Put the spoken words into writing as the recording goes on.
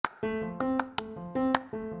Hey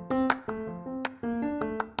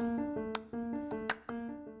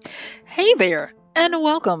there, and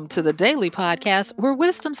welcome to the daily podcast where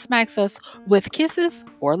wisdom smacks us with kisses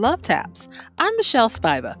or love taps. I'm Michelle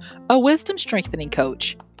Spiva, a wisdom strengthening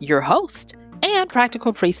coach, your host, and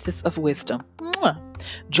practical priestess of wisdom. Mwah.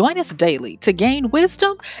 Join us daily to gain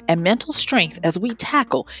wisdom and mental strength as we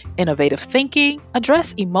tackle innovative thinking,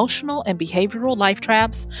 address emotional and behavioral life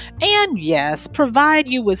traps, and yes, provide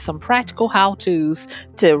you with some practical how to's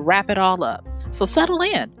to wrap it all up. So settle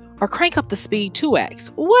in or crank up the speed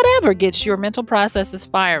 2x, whatever gets your mental processes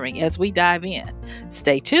firing as we dive in.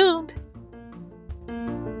 Stay tuned.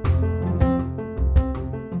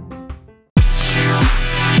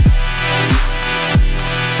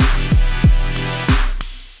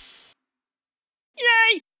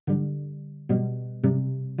 Yay!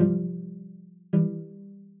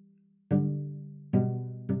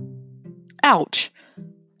 Ouch.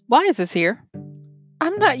 Why is this here?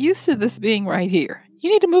 I'm not used to this being right here.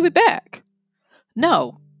 You need to move it back.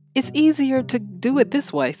 No, it's easier to do it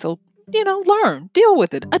this way. So, learn, deal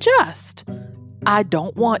with it, adjust. I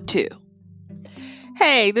don't want to.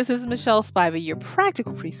 Hey, this is Michelle Spiva, your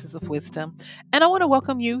practical priestess of wisdom, and I want to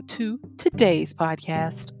welcome you to today's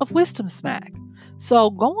podcast of Wisdom Smack. So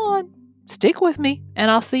go on, stick with me, and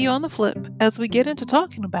I'll see you on the flip as we get into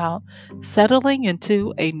talking about settling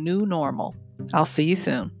into a new normal. I'll see you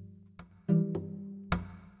soon.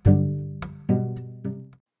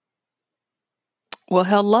 Well,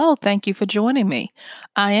 hello. Thank you for joining me.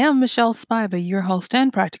 I am Michelle Spiva, your host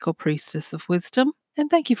and practical priestess of wisdom, and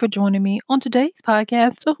thank you for joining me on today's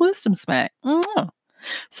podcast of Wisdom Smack. Mwah.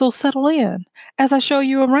 So settle in as I show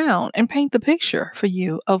you around and paint the picture for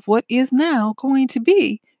you of what is now going to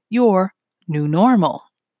be your new normal.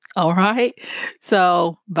 All right.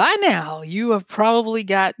 So by now, you have probably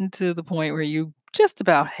gotten to the point where you just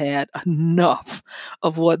about had enough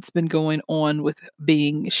of what's been going on with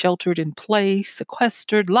being sheltered in place,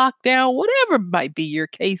 sequestered, locked down, whatever might be your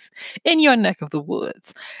case in your neck of the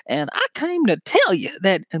woods. And I came to tell you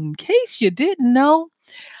that in case you didn't know,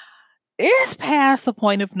 it's past the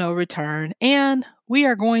point of no return, and we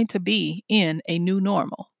are going to be in a new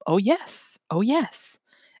normal. Oh, yes. Oh, yes.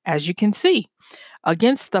 As you can see,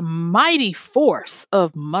 against the mighty force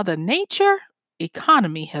of Mother Nature,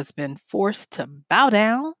 economy has been forced to bow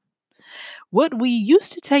down. What we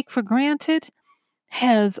used to take for granted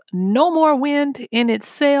has no more wind in its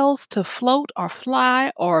sails to float or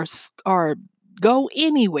fly or go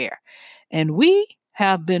anywhere. And we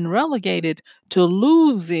have been relegated to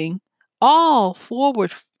losing all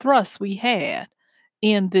forward thrust we had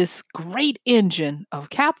in this great engine of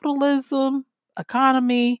capitalism,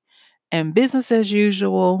 economy, and business as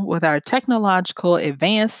usual with our technological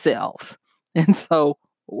advanced selves. And so,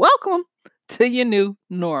 welcome to your new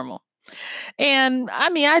normal. And I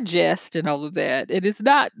mean, I jest and all of that. It is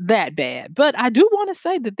not that bad, but I do want to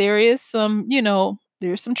say that there is some,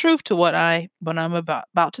 there's some truth to what I'm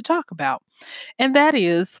about to talk about. And that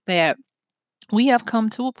is that we have come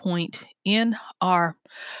to a point in our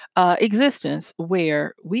existence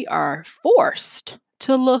where we are forced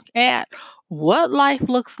to look at what life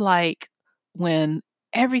looks like when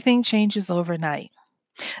everything changes overnight.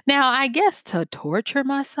 Now, I guess to torture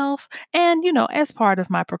myself, and as part of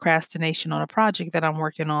my procrastination on a project that I'm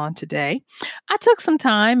working on today, I took some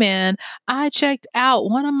time and I checked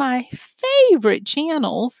out one of my favorite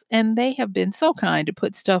channels, and they have been so kind to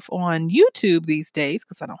put stuff on YouTube these days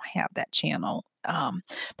because I don't have that channel,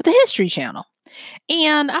 but the History Channel.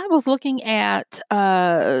 And I was looking at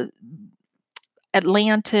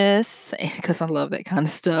Atlantis because I love that kind of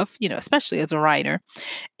stuff, especially as a writer.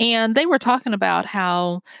 And they were talking about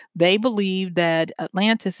how they believe that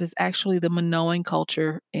Atlantis is actually the Minoan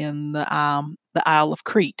culture in the Isle of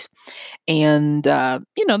Crete. And, they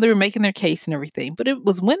were making their case and everything. But it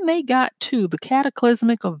was when they got to the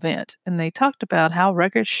cataclysmic event and they talked about how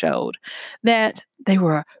records showed that they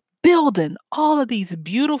were building all of these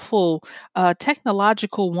beautiful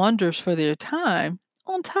technological wonders for their time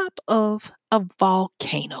on top of a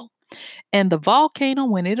volcano. And the volcano,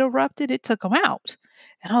 when it erupted, it took them out.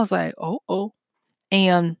 And I was like, oh.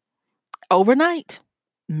 And overnight,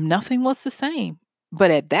 nothing was the same.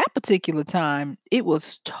 But at that particular time, it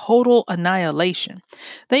was total annihilation.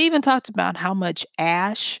 They even talked about how much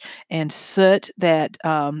ash and soot that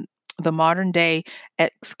the modern day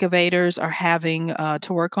excavators are having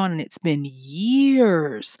to work on. And it's been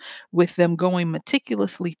years with them going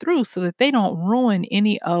meticulously through so that they don't ruin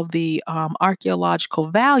any of the archaeological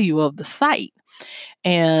value of the site.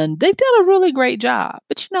 And they've done a really great job.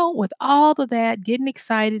 But with all of that, getting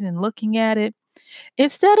excited and looking at it,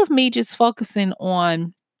 instead of me just focusing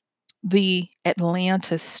on the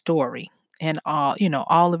Atlantis story and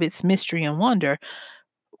all of its mystery and wonder,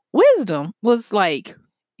 wisdom was like,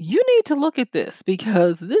 you need to look at this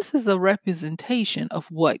because this is a representation of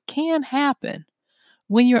what can happen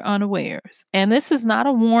when you're unawares. And this is not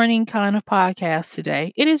a warning kind of podcast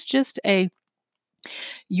today. It is just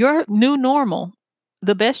your new normal.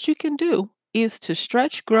 The best you can do is to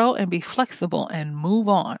stretch, grow, and be flexible and move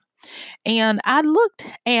on. And I looked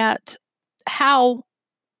at how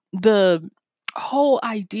the whole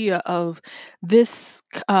idea of this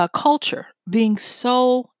culture being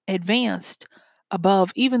so advanced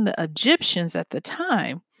above even the Egyptians at the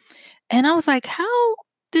time. And I was like, how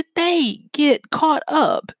did they get caught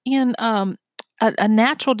up in a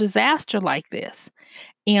natural disaster like this?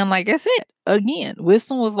 And like I said, again,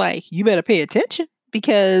 wisdom was like, you better pay attention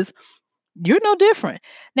because you're no different.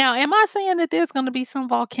 Now, am I saying that there's going to be some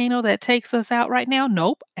volcano that takes us out right now?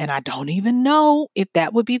 Nope. And I don't even know if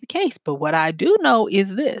that would be the case. But what I do know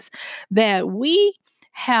is this, that we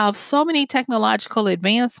have so many technological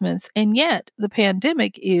advancements, and yet the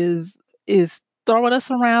pandemic is throwing us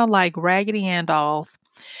around like Raggedy Ann dolls.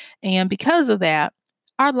 And because of that,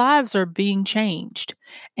 our lives are being changed.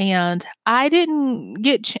 And I didn't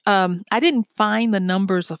find the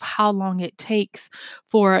numbers of how long it takes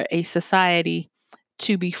for a society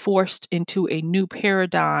to be forced into a new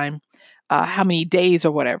paradigm, how many days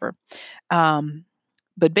or whatever. Um,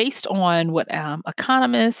 but based on what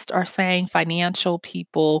economists are saying, financial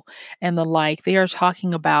people and the like, they are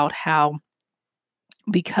talking about how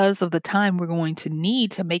because of the time we're going to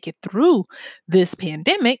need to make it through this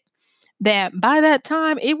pandemic, that by that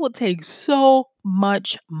time it will take so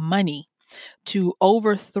much money to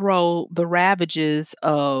overthrow the ravages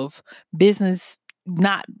of business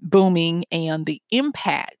not booming and the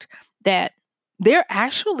impact that they're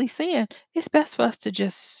actually saying it's best for us to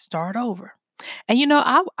just start over. And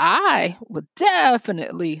I would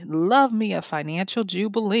definitely love me a financial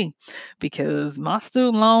jubilee because my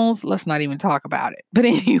student loans, let's not even talk about it. But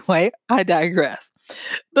anyway, I digress.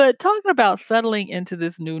 But talking about settling into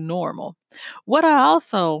this new normal, what I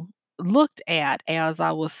also looked at as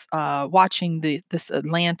I was watching this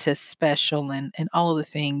Atlantis special and all of the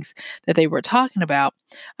things that they were talking about,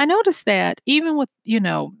 I noticed that even with,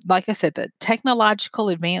 like I said, the technological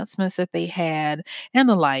advancements that they had and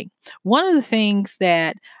the like, one of the things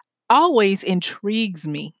that always intrigues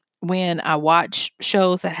me when I watch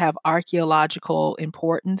shows that have archaeological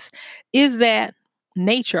importance is that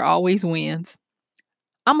nature always wins.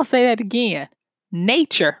 I'm going to say that again.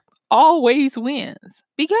 Nature always wins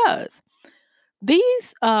because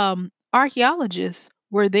these archaeologists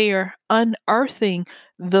were there unearthing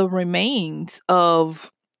the remains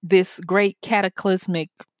of this great cataclysmic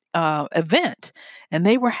event. And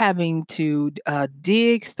they were having to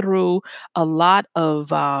dig through a lot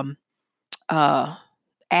of uh,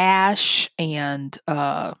 ash and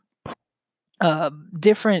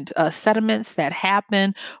different sediments that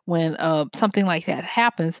happen when something like that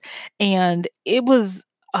happens. And it was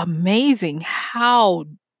amazing how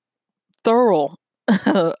thorough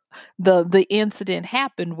the incident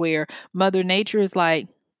happened where Mother Nature is like,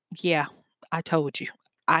 yeah, I told you.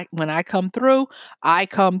 When I come through, I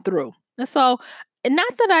come through. And so, and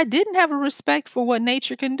not that I didn't have a respect for what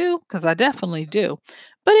nature can do, because I definitely do,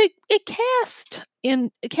 but it cast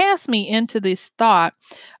me into this thought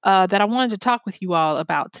that I wanted to talk with you all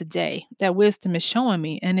about today. That wisdom is showing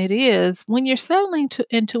me, and it is when you're settling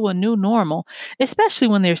into a new normal, especially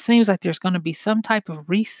when there seems like there's going to be some type of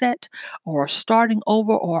reset or starting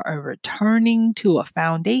over or a returning to a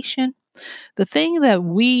foundation. The thing that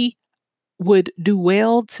we would do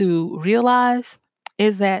well to realize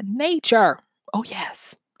is that nature, oh,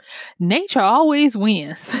 yes, nature always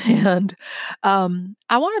wins. And I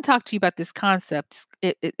want to talk to you about this concept.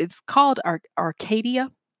 It's called Arcadia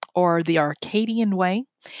or the Arcadian way.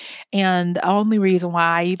 And the only reason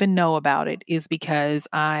why I even know about it is because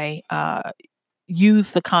I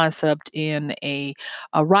use the concept in a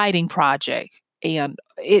writing project. And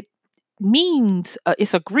it means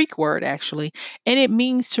it's a Greek word actually, and it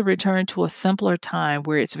means to return to a simpler time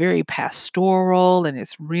where it's very pastoral and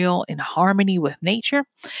it's real in harmony with nature.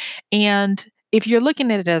 And if you're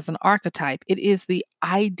looking at it as an archetype, it is the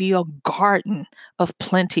ideal garden of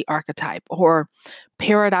plenty archetype or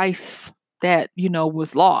paradise that,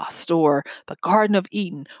 was lost, or the Garden of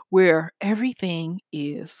Eden where everything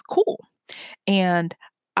is cool. And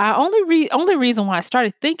only reason why I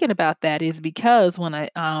started thinking about that is because when I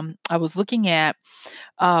was looking at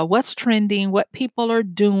what's trending, what people are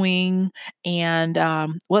doing, and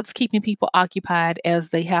what's keeping people occupied as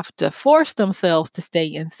they have to force themselves to stay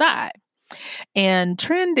inside. And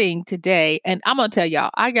trending today, and I'm gonna tell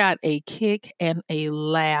y'all, I got a kick and a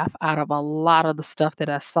laugh out of a lot of the stuff that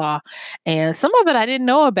I saw. And some of it I didn't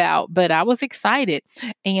know about, but I was excited.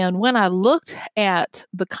 And when I looked at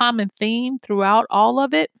the common theme throughout all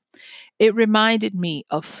of it, it reminded me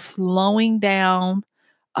of slowing down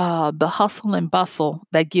the hustle and bustle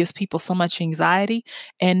that gives people so much anxiety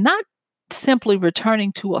and not simply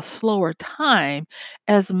returning to a slower time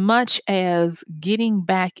as much as getting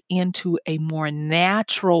back into a more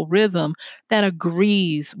natural rhythm that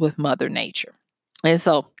agrees with Mother Nature. And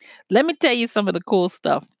so, let me tell you some of the cool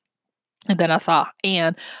stuff that I saw.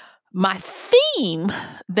 And my theme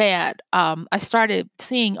that I started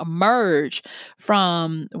seeing emerge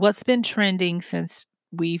from what's been trending since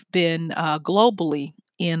we've been globally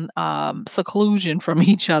in seclusion from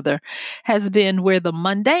each other has been where the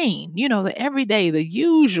mundane, the everyday, the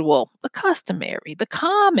usual, the customary, the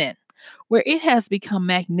common, where it has become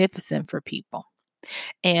magnificent for people.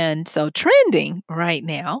 And so, trending right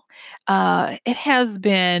now, it has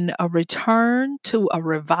been a return to a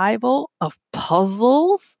revival of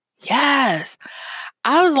puzzles. Yes.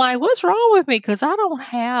 I was like, "What's wrong with me?" Because I don't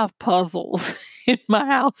have puzzles in my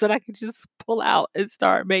house that I could just pull out and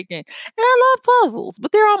start making. And I love puzzles,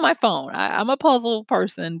 but they're on my phone. I'm a puzzle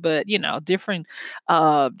person, but, different,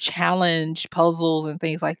 challenge puzzles and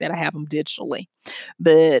things like that, I have them digitally.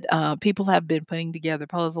 But, people have been putting together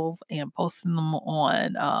puzzles and posting them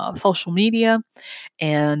on, social media,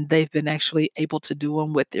 and they've been actually able to do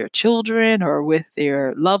them with their children or with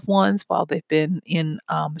their loved ones while they've been in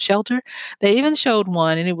shelter. They even showed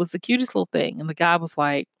one, and it was the cutest little thing. And the guy was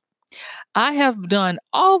like, I have done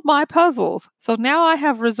all my puzzles. So now I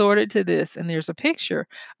have resorted to this. And there's a picture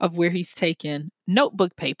of where he's taken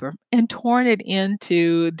notebook paper and torn it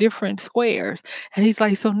into different squares. And he's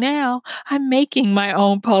like, so now I'm making my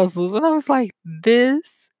own puzzles. And I was like,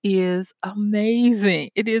 this is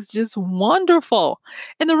amazing. It is just wonderful.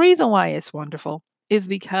 And the reason why it's wonderful is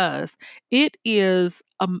because it is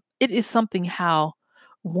something how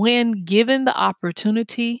when given the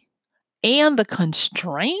opportunity and the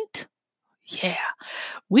constraint, yeah,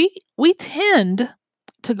 we tend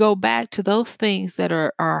to go back to those things that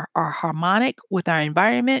are harmonic with our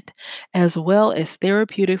environment as well as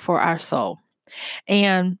therapeutic for our soul.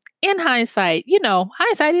 And in hindsight,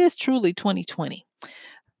 hindsight is truly 2020.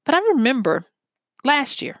 But I remember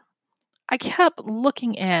last year, I kept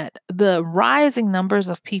looking at the rising numbers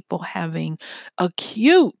of people having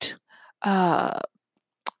acute uh,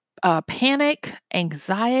 panic,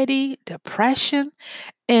 anxiety, depression,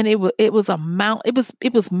 and it was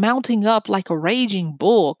mounting up like a raging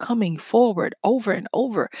bull coming forward over and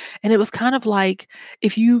over. And it was kind of like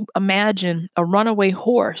if you imagine a runaway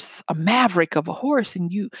horse, a maverick of a horse, and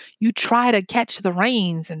you try to catch the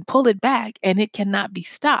reins and pull it back and it cannot be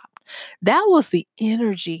stopped. That was the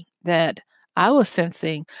energy that I was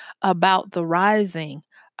sensing about the rising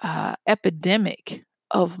epidemic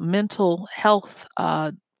of mental health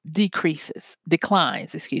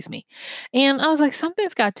declines, excuse me. And I was like,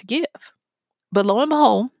 something's got to give. But lo and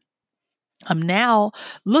behold, I'm now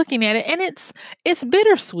looking at it and it's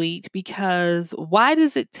bittersweet because why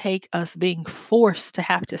does it take us being forced to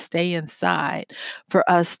have to stay inside for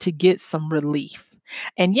us to get some relief?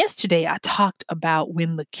 And yesterday I talked about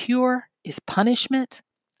when the cure is punishment,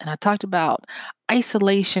 and I talked about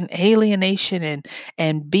isolation, alienation,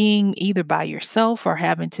 and being either by yourself or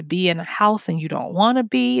having to be in a house and you don't want to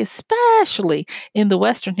be, especially in the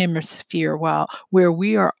Western Hemisphere, while where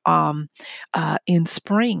we are in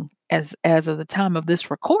spring as of the time of this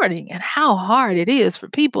recording, and how hard it is for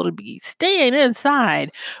people to be staying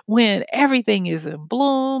inside when everything is in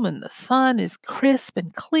bloom and the sun is crisp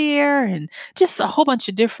and clear and just a whole bunch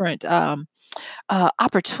of different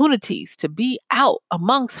opportunities to be out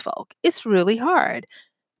amongst folk. It's really hard.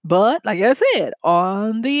 But like I said,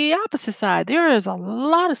 on the opposite side, there is a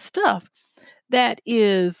lot of stuff that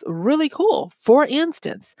is really cool. For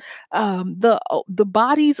instance, the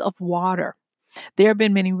bodies of water. There have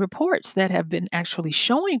been many reports that have been actually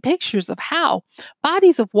showing pictures of how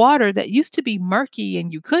bodies of water that used to be murky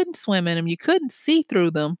and you couldn't swim in them, you couldn't see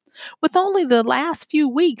through them, with only the last few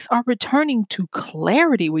weeks are returning to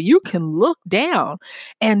clarity where you can look down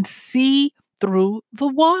and see through the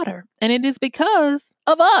water. And it is because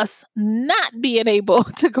of us not being able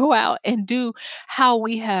to go out and do how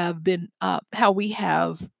we have been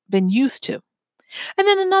used to. And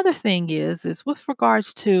then another thing is with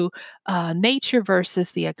regards to nature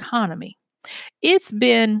versus the economy. It's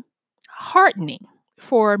been heartening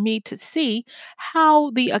for me to see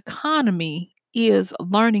how the economy is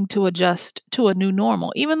learning to adjust to a new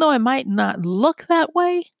normal, even though it might not look that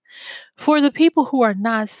way. For the people who are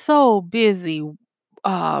not so busy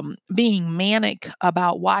being manic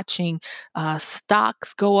about watching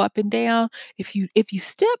stocks go up and down, if you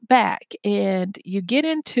step back and you get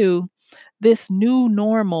into this new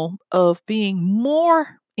normal of being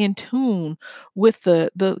more in tune with the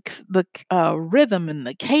rhythm and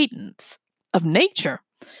the cadence of nature,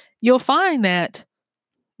 you'll find that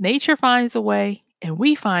nature finds a way and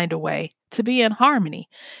we find a way to be in harmony.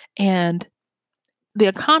 And the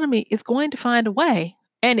economy is going to find a way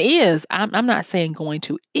and I'm not saying going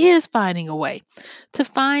to, is finding a way to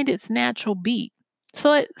find its natural beat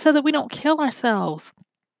so that we don't kill ourselves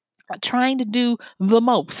trying to do the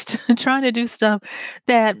most, trying to do stuff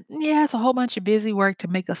that, yeah, it's a whole bunch of busy work to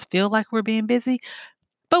make us feel like we're being busy,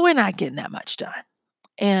 but we're not getting that much done.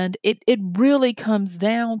 And it really comes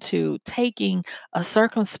down to taking a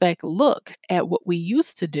circumspect look at what we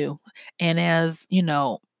used to do. And as you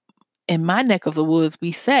know, in my neck of the woods,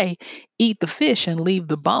 we say, eat the fish and leave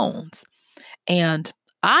the bones. And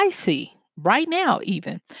I see right now,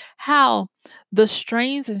 even how the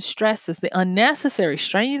strains and stresses, the unnecessary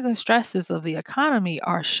strains and stresses of the economy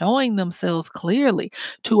are showing themselves clearly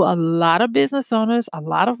to a lot of business owners, a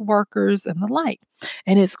lot of workers, and the like.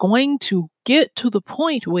 And it's going to get to the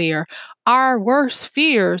point where our worst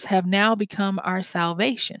fears have now become our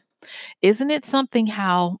salvation. Isn't it something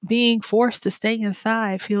how being forced to stay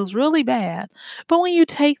inside feels really bad? But when you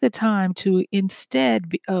take the time to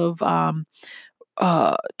instead of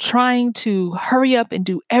trying to hurry up and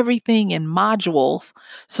do everything in modules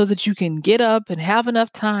so that you can get up and have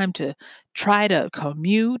enough time to try to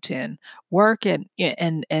commute and work and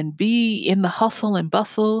be in the hustle and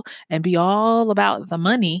bustle and be all about the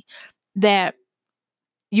money, that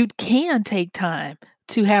you can take time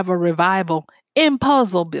to have a revival in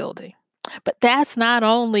puzzle building. But that's not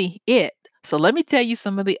only it. So let me tell you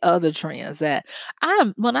some of the other trends that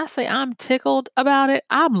when I say I'm tickled about it,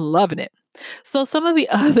 I'm loving it. So some of the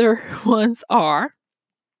other ones are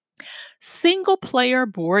single player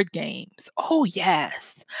board games. Oh,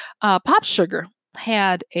 yes. Pop Sugar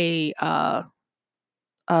had a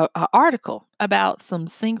article about some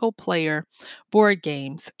single player board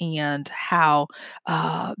games and how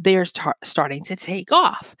they're starting to take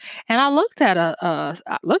off. And I looked at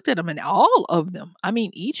them, and all of them. I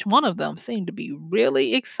mean, each one of them seemed to be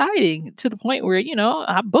really exciting to the point where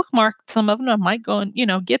I bookmarked some of them. I might go and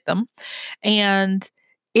get them. And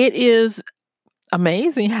it is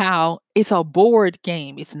amazing how it's a board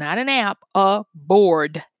game. It's not an app, a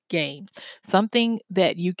board game, something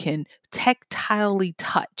that you can tactilely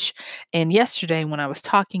touch. And yesterday, when I was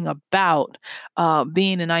talking about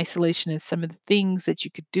being in isolation and some of the things that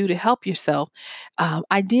you could do to help yourself,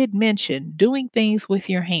 I did mention doing things with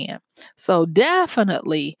your hand. So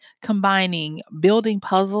definitely combining building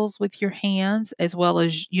puzzles with your hands as well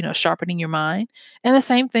as, sharpening your mind. And the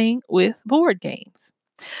same thing with board games.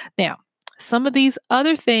 Now, some of these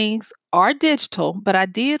other things are digital, but I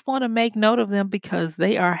did want to make note of them because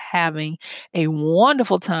they are having a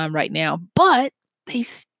wonderful time right now, but they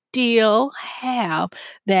still have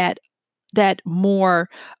that more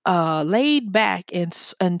laid back and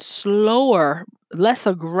slower, less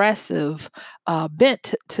aggressive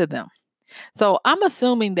bent to them. So I'm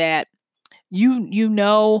assuming that you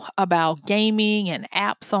know about gaming and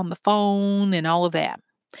apps on the phone and all of that.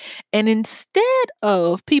 And instead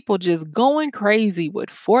of people just going crazy with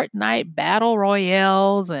Fortnite battle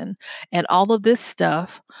royales and all of this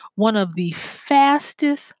stuff, one of the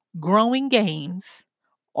fastest growing games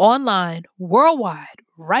online worldwide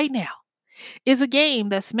right now is a game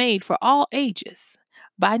that's made for all ages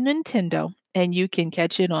by Nintendo. And you can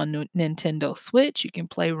catch it on Nintendo Switch. You can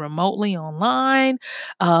play remotely online.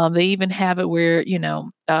 They even have it where,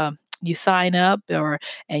 you sign up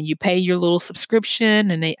and you pay your little subscription.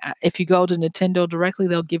 And if you go to Nintendo directly,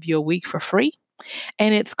 they'll give you a week for free.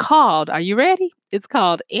 And it's called, are you ready? It's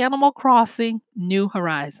called Animal Crossing New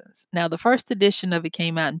Horizons. Now, the first edition of it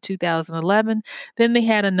came out in 2011. Then they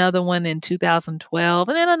had another one in 2012,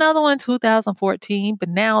 and then another one in 2014. But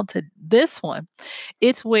now to this one,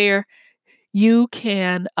 it's where you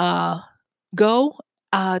can go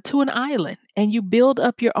to an island and you build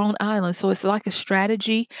up your own island. So it's like a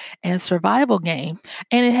strategy and survival game.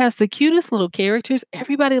 And it has the cutest little characters.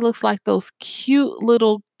 Everybody looks like those cute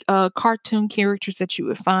little cartoon characters that you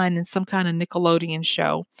would find in some kind of Nickelodeon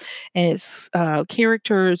show. And it's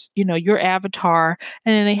characters, your avatar,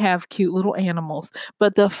 and then they have cute little animals.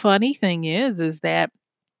 But the funny thing is that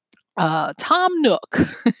Tom Nook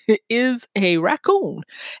is a raccoon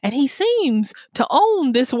and he seems to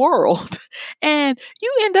own this world. And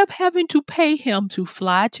you end up having to pay him to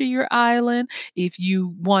fly to your island. If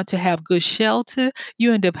you want to have good shelter,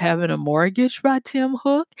 you end up having a mortgage by Tim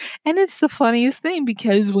Hook. And it's the funniest thing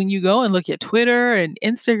because when you go and look at Twitter and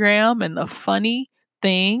Instagram and the funny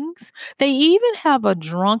things, they even have a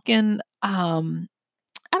drunken, I don't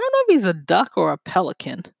know if he's a duck or a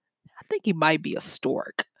pelican. I think he might be a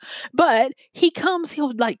stork. But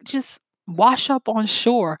he'll like just wash up on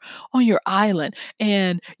shore on your island,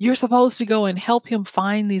 and you're supposed to go and help him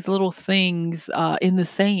find these little things in the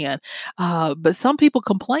sand. But some people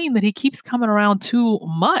complain that he keeps coming around too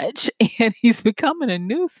much and he's becoming a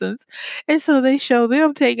nuisance. And so they show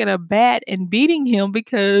them taking a bat and beating him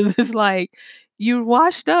because it's like you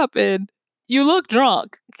washed up and you look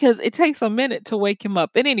drunk because it takes a minute to wake him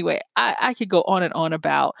up. And anyway, I could go on and on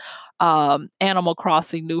about Animal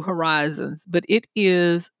Crossing New Horizons, but it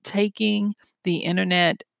is taking the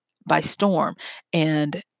internet by storm.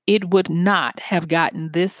 And it would not have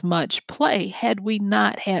gotten this much play had we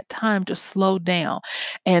not had time to slow down.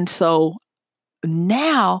 And so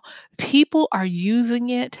now people are using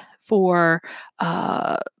it for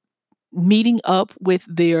meeting up with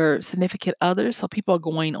their significant others. So people are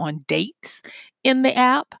going on dates in the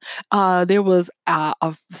app. There was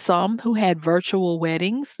some who had virtual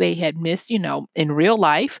weddings. They had missed, in real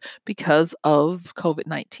life because of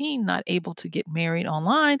COVID-19, not able to get married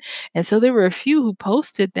online. And so there were a few who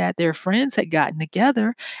posted that their friends had gotten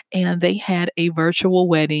together and they had a virtual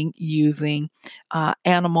wedding using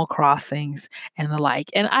Animal Crossings and the like.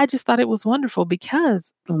 And I just thought it was wonderful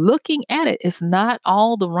because looking at it, it's not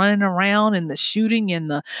all the running around and the shooting and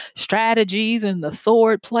the strategies and the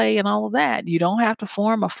sword play and all of that. You don't have to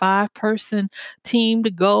form a 5-person team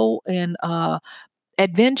to go and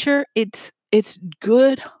adventure. It's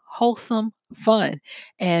good, wholesome fun,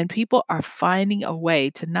 and people are finding a way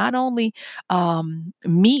to not only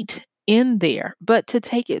meet in there, but to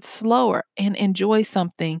take it slower and enjoy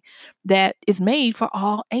something that is made for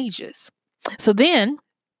all ages. So then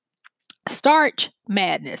Starch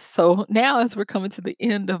Madness. So now, as we're coming to the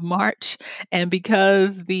end of March, and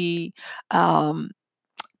because the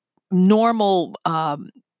normal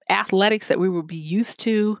athletics that we would be used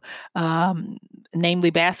to, um, namely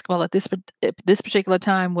basketball at this particular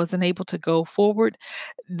time, wasn't able to go forward.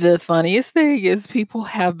 The funniest thing is people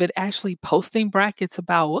have been actually posting brackets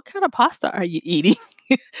about what kind of pasta are you eating.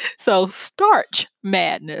 So Starch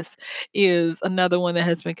Madness is another one that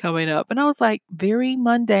has been coming up. And I was like, very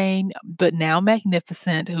mundane, but now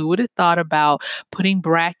magnificent. Who would have thought about putting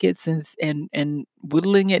brackets and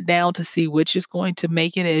whittling it down to see which is going to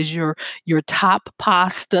make it as your top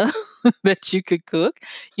pasta that you could cook,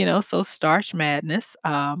 so Starch Madness.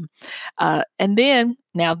 And then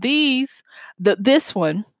now this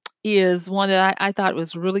one is one that I thought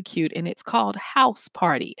was really cute, and it's called House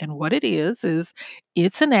Party. And what it is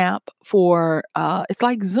it's an app for it's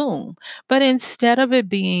like Zoom, but instead of it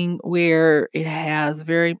being where it has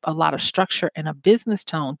a lot of structure and a business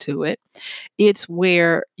tone to it, it's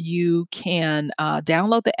where you can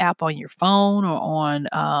download the app on your phone or on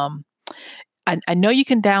I know you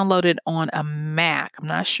can download it on a Mac. I'm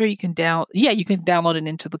not sure you can you can download it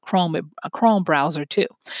into the Chrome browser too.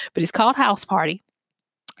 But it's called House Party,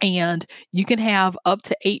 and you can have up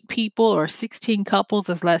to 8 people or 16 couples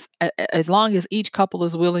as long as each couple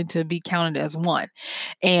is willing to be counted as one.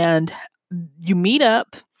 And you meet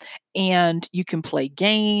up and you can play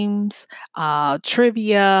games,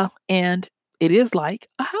 trivia, and it is like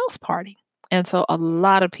a house party. And so a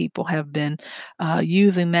lot of people have been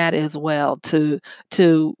using that as well to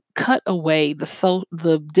cut away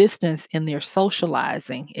the distance in their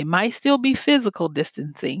socializing. It might still be physical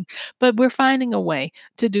distancing, but we're finding a way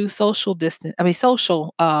to do social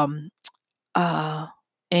uh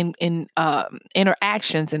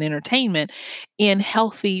interactions and entertainment in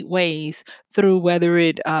healthy ways through whether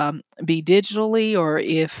it be digitally or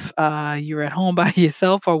if you're at home by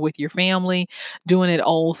yourself or with your family, doing it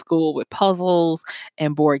old school with puzzles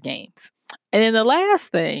and board games. And then the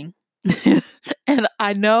last thing, and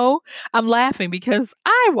I know I'm laughing because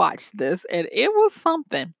I watched this and it was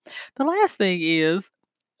something. The last thing is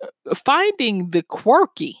finding the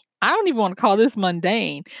quirky. I don't even want to call this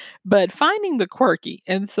mundane, but finding the quirky.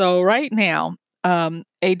 And so right now,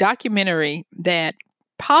 a documentary that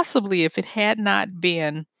possibly, if it had not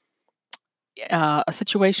been a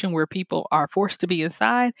situation where people are forced to be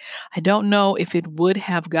inside, I don't know if it would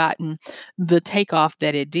have gotten the takeoff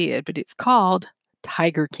that it did, but it's called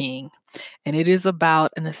Tiger King. And it is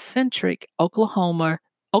about an eccentric Oklahoma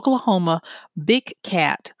big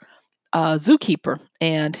cat zookeeper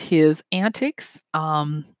and his antics.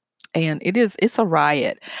 And it's a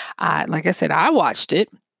riot. Like I said, I watched it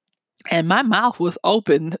and my mouth was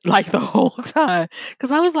open like the whole time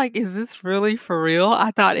because I was like, is this really for real? I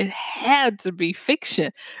thought it had to be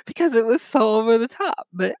fiction because it was so over the top,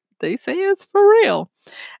 but they say it's for real.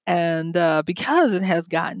 And because it has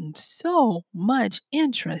gotten so much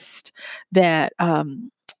interest that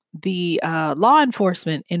the law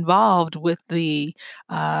enforcement involved with the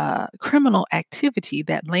criminal activity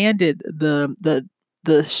that landed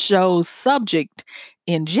the show's subject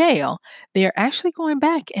in jail, they're actually going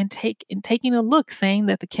back and taking a look, saying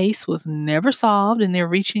that the case was never solved, and they're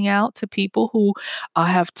reaching out to people who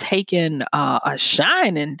have taken a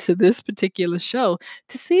shine into this particular show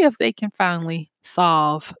to see if they can finally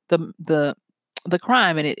solve the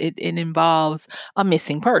crime, and it involves a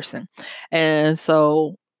missing person. And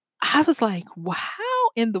so I was like, how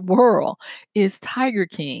in the world is Tiger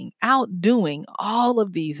King outdoing all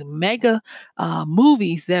of these mega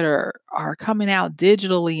movies that are coming out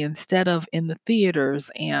digitally instead of in the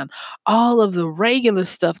theaters, and all of the regular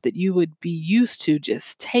stuff that you would be used to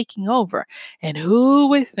just taking over? And who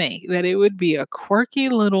would think that it would be a quirky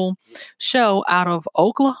little show out of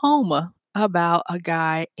Oklahoma about a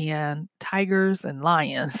guy and tigers and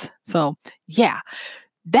lions? So, yeah,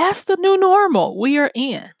 that's the new normal we are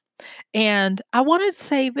in. And I wanted to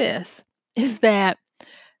say this is that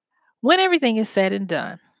when everything is said and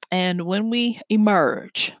done, and when we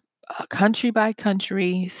emerge, country by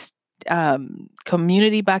country,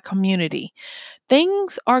 community by community,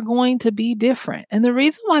 things are going to be different. And the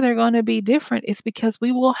reason why they're going to be different is because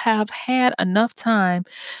we will have had enough time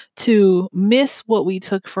to miss what we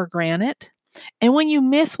took for granted. And when you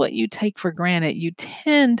miss what you take for granted, you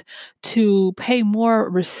tend to pay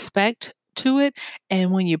more respect to it.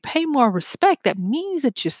 And when you pay more respect, that means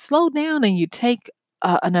that you slow down and you take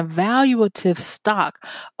an evaluative stock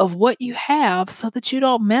of what you have so that you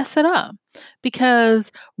don't mess it up.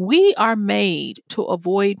 Because we are made to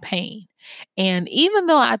avoid pain. And even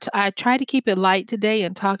though I tried to keep it light today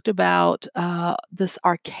and talked about this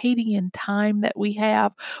Arcadian time that we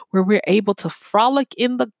have, where we're able to frolic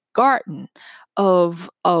in the garden of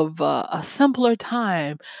a simpler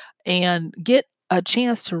time and get a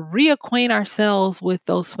chance to reacquaint ourselves with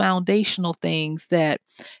those foundational things that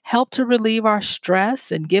help to relieve our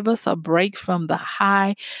stress and give us a break from the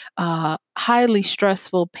highly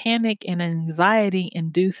stressful, panic and anxiety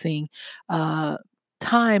inducing uh,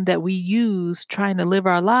 time that we use trying to live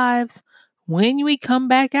our lives. When we come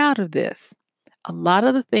back out of this, a lot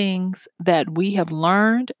of the things that we have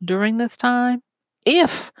learned during this time,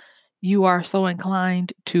 if you are so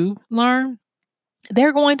inclined to learn,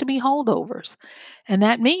 they're going to be holdovers. And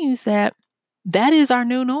that means that that is our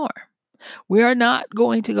new norm. We are not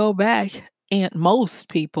going to go back, and most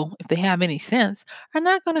people, if they have any sense, are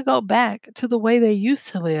not going to go back to the way they used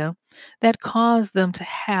to live that caused them to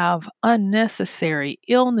have unnecessary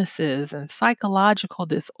illnesses and psychological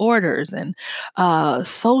disorders and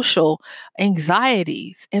social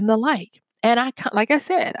anxieties and the like. And like I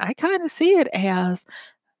said, I kind of see it as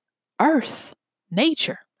Earth,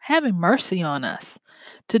 nature, having mercy on us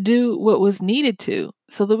to do what was needed to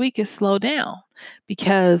so that we could slow down,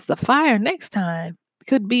 because the fire next time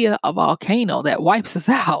could be a volcano that wipes us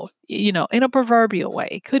out, in a proverbial way.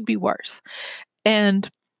 It could be worse. And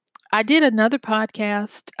I did another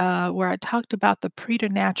podcast where I talked about the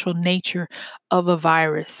preternatural nature of a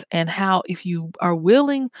virus, and how if you are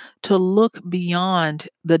willing to look beyond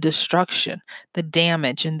the destruction, the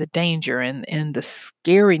damage, and the danger, and the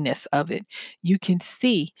scariness of it, you can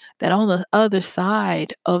see that on the other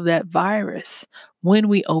side of that virus, when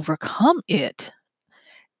we overcome it,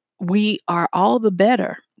 we are all the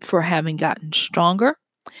better for having gotten stronger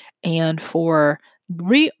and for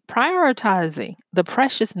prioritizing the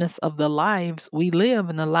preciousness of the lives we live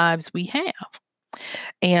and the lives we have.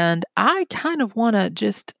 And I kind of want to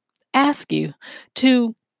just ask you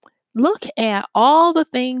to look at all the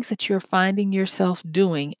things that you're finding yourself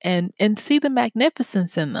doing, and see the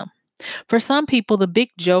magnificence in them. For some people, the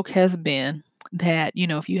big joke has been that,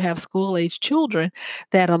 if you have school age children,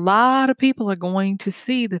 that a lot of people are going to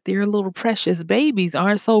see that their little precious babies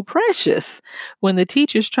aren't so precious when the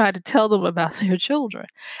teachers try to tell them about their children.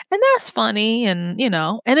 And that's funny. And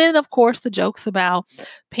then, of course, the jokes about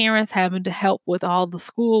parents having to help with all the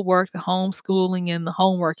schoolwork, the homeschooling, and the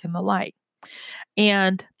homework and the like.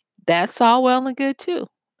 And that's all well and good too.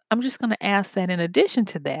 I'm just going to ask that in addition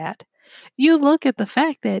to that, you look at the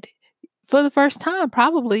fact that for the first time,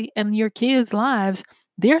 probably in your kids' lives,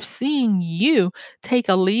 they're seeing you take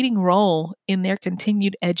a leading role in their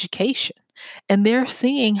continued education. and they're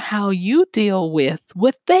seeing how you deal with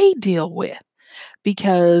what they deal with.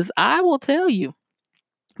 Because I will tell you,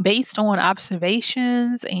 based on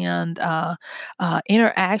observations and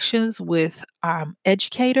interactions with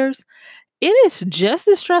educators, it is just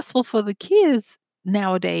as stressful for the kids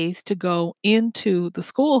nowadays to go into the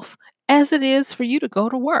schools as it is for you to go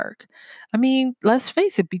to work. I mean, let's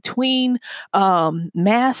face it, between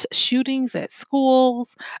mass shootings at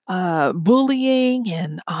schools, bullying,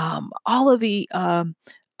 and all of the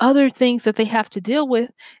other things that they have to deal with,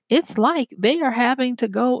 it's like they are having to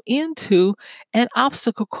go into an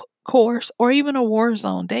obstacle course or even a war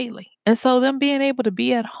zone daily. And so, them being able to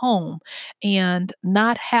be at home and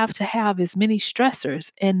not have to have as many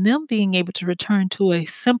stressors and them being able to return to a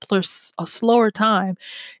simpler, a slower time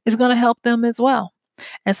is going to help them as well.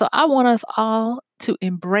 And so I want us all to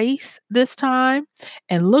embrace this time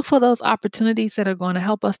and look for those opportunities that are going to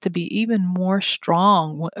help us to be even more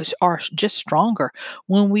strong or just stronger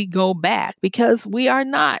when we go back, because we are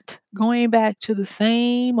not going back to the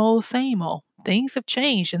same old, same old. Things have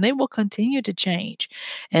changed and they will continue to change.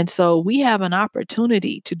 And so we have an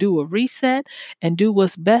opportunity to do a reset and do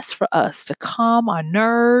what's best for us to calm our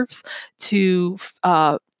nerves, to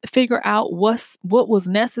figure out what was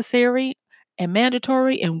necessary and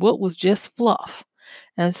mandatory and what was just fluff.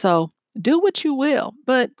 And so do what you will,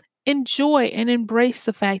 but enjoy and embrace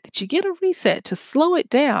the fact that you get a reset to slow it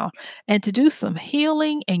down and to do some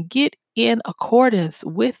healing and get in accordance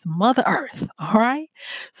with Mother Earth. All right.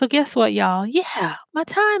 So, guess what, y'all? Yeah, my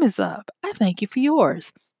time is up. I thank you for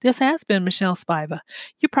yours. This has been Michelle Spiva,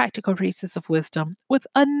 your practical priestess of wisdom, with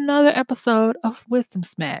another episode of Wisdom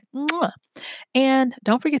Smack. Mwah. And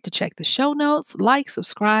don't forget to check the show notes, like,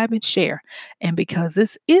 subscribe, and share. And because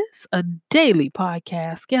this is a daily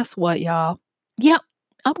podcast, guess what, y'all? Yep,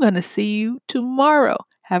 I'm going to see you tomorrow.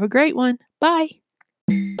 Have a great one. Bye.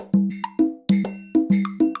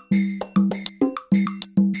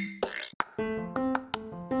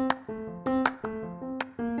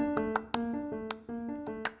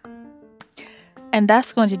 And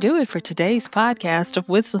that's going to do it for today's podcast of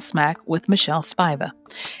Wisdom Smack with Michelle Spiva.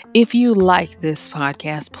 If you like this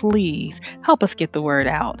podcast, please help us get the word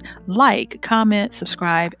out. Like, comment,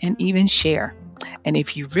 subscribe, and even share. And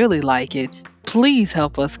if you really like it, please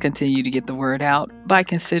help us continue to get the word out by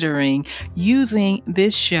considering using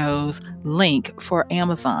this show's link for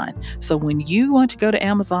Amazon. So when you want to go to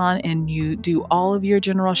Amazon and you do all of your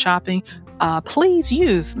general shopping, please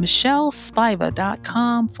use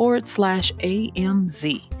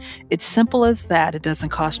michellespivacom/AMZ. It's simple as that. It doesn't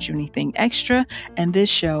cost you anything extra, and this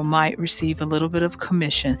show might receive a little bit of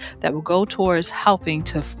commission that will go towards helping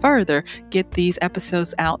to further get these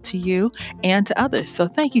episodes out to you and to others. So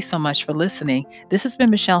thank you so much for listening. This has been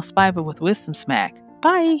Michelle Spiva with Wisdom Smack.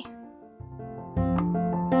 Bye.